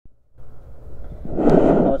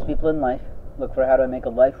Most people in life look for how to make a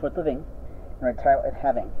life worth living and retire at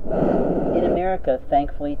having. In America,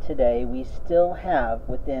 thankfully today, we still have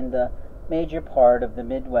within the major part of the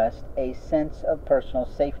Midwest a sense of personal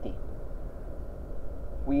safety.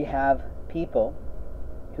 We have people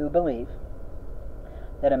who believe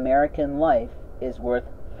that American life is worth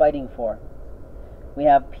fighting for. We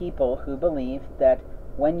have people who believe that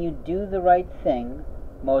when you do the right thing,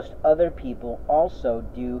 most other people also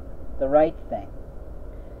do the right thing.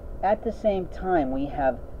 At the same time, we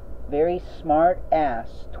have very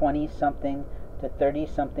smart-ass 20-something to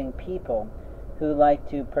 30-something people who like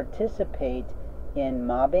to participate in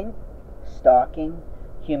mobbing, stalking,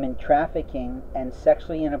 human trafficking, and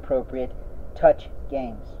sexually inappropriate touch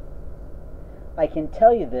games. I can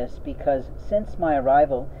tell you this because since my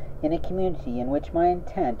arrival in a community in which my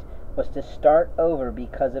intent was to start over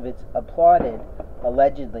because of its applauded,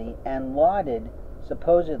 allegedly, and lauded,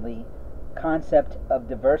 supposedly, concept of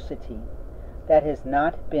diversity, that has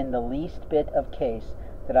not been the least bit of case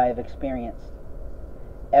that I have experienced.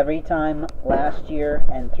 Every time last year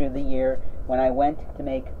and through the year when I went to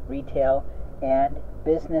make retail and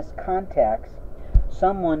business contacts,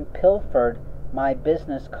 someone pilfered my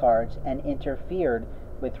business cards and interfered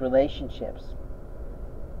with relationships.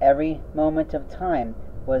 Every moment of time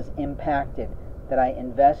was impacted that I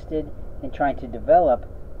invested in trying to develop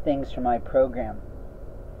things for my program.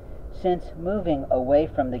 Since moving away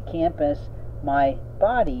from the campus, my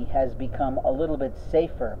body has become a little bit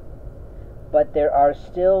safer, but there are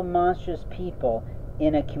still monstrous people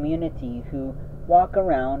in a community who walk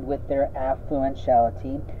around with their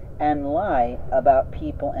affluentiality and lie about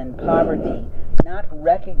people in poverty, not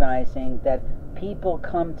recognizing that people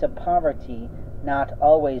come to poverty not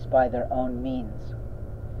always by their own means.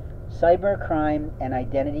 Cybercrime and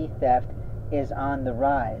identity theft is on the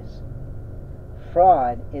rise.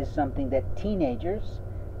 Fraud is something that teenagers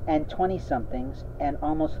and 20-somethings and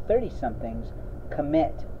almost 30-somethings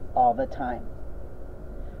commit all the time.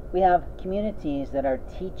 We have communities that are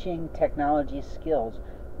teaching technology skills,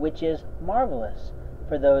 which is marvelous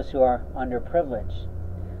for those who are underprivileged.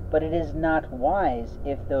 But it is not wise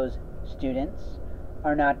if those students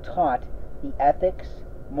are not taught the ethics,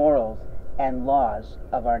 morals, and laws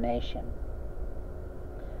of our nation.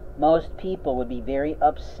 Most people would be very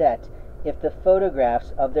upset if the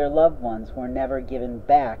photographs of their loved ones were never given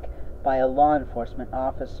back by a law enforcement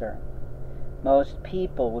officer. Most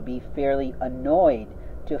people would be fairly annoyed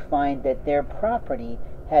to find that their property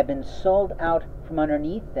had been sold out from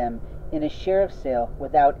underneath them in a sheriff's sale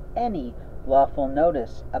without any lawful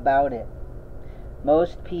notice about it.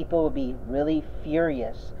 Most people would be really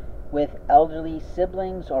furious with elderly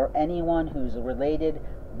siblings or anyone who's related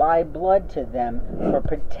by blood to them for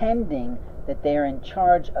pretending that they are in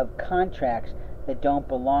charge of contracts that don't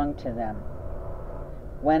belong to them.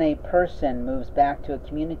 When a person moves back to a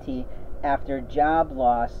community after job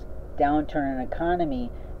loss, downturn in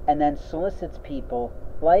economy, and then solicits people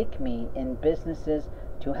like me in businesses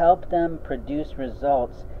to help them produce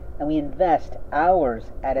results, and we invest hours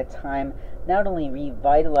at a time not only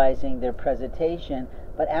revitalizing their presentation,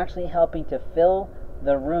 but actually helping to fill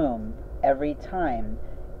the room every time,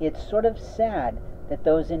 it's sort of sad that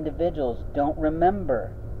those individuals don't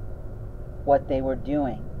remember what they were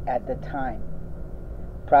doing at the time.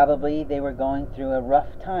 Probably they were going through a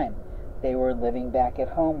rough time. They were living back at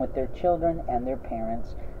home with their children and their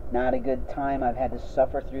parents. Not a good time. I've had to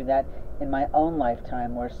suffer through that in my own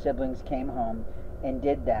lifetime, where siblings came home and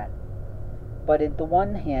did that. But on the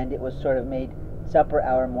one hand, it was sort of made supper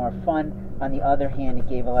hour more fun. On the other hand, it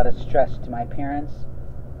gave a lot of stress to my parents.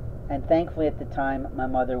 And thankfully at the time, my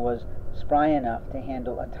mother was spry enough to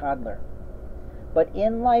handle a toddler. But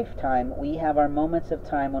in lifetime, we have our moments of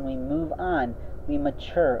time when we move on, we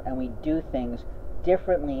mature, and we do things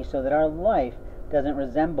differently so that our life doesn't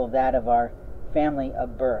resemble that of our family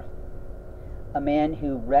of birth. A man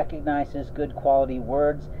who recognizes good quality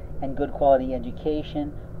words and good quality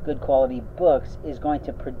education, good quality books, is going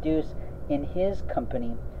to produce in his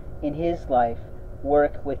company, in his life,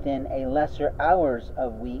 work within a lesser hours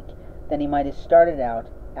of week than he might have started out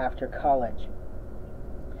after college.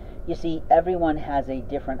 You see, everyone has a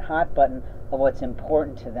different hot button of what's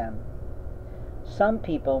important to them. Some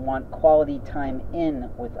people want quality time in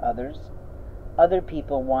with others. Other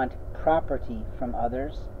people want property from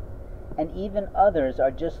others. And even others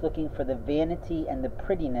are just looking for the vanity and the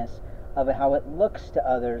prettiness of how it looks to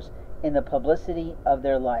others in the publicity of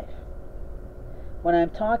their life. When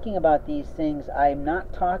I'm talking about these things, I'm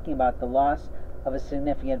not talking about the loss of a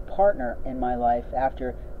significant partner in my life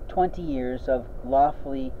after 20 years of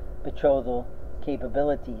lawfully betrothal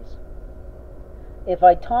capabilities. If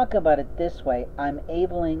I talk about it this way, I'm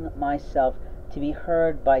enabling myself to be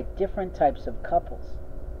heard by different types of couples.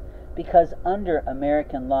 Because under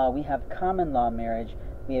American law, we have common law marriage,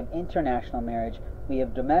 we have international marriage, we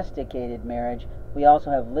have domesticated marriage, we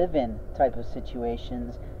also have live-in type of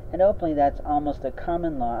situations, and openly that's almost a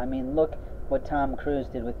common law. I mean, look what Tom Cruise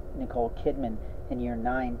did with Nicole Kidman in Year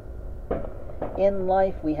 9. In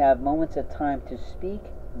life, we have moments of time to speak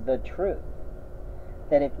the truth.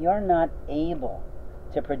 That if you're not able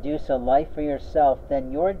to produce a life for yourself,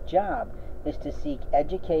 then your job is to seek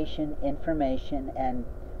education, information, and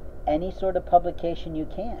any sort of publication you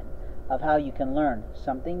can of how you can learn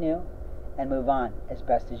something new and move on as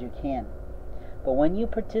best as you can. But when you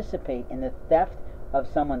participate in the theft of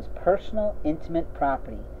someone's personal, intimate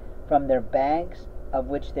property from their bags of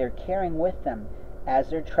which they're carrying with them as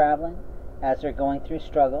they're traveling, as they're going through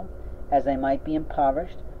struggle, as they might be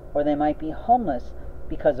impoverished, or they might be homeless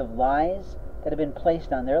because of lies that have been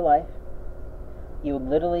placed on their life, you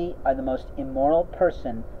literally are the most immoral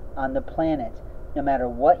person on the planet, no matter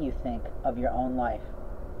what you think of your own life.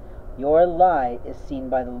 Your lie is seen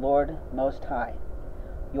by the Lord Most High.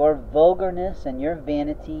 Your vulgarness and your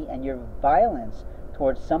vanity and your violence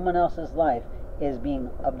towards someone else's life is being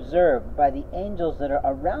observed by the angels that are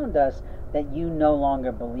around us that you no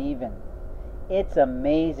longer believe in. It's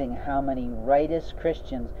amazing how many righteous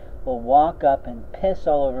Christians will walk up and piss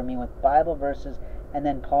all over me with Bible verses and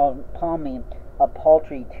then palm me a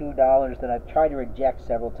paltry $2 that I've tried to reject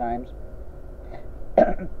several times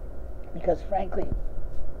because frankly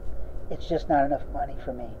it's just not enough money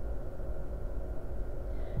for me.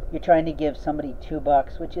 You're trying to give somebody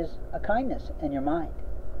 $2, which is a kindness in your mind,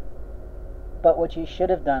 but what you should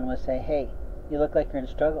have done was say, hey, you look like you're in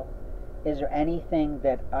struggle. Is there anything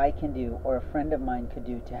that I can do or a friend of mine could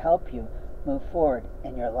do to help you move forward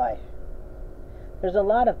in your life? There's a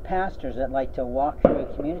lot of pastors that like to walk through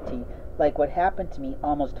a community like what happened to me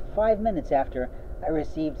almost 5 minutes after I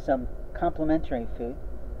received some complimentary food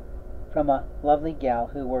from a lovely gal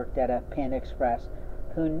who worked at a Panda Express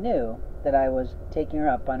who knew that I was taking her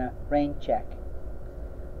up on a rain check.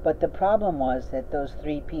 But the problem was that those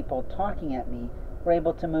 3 people talking at me were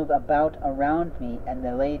able to move about around me, and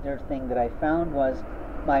the later thing that I found was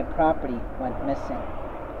my property went missing.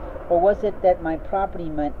 Or was it that my property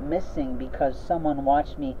went missing because someone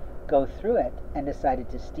watched me go through it and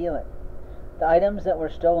decided to steal it? The items that were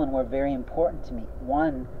stolen were very important to me.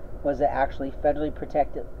 One was an actually federally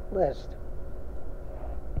protected list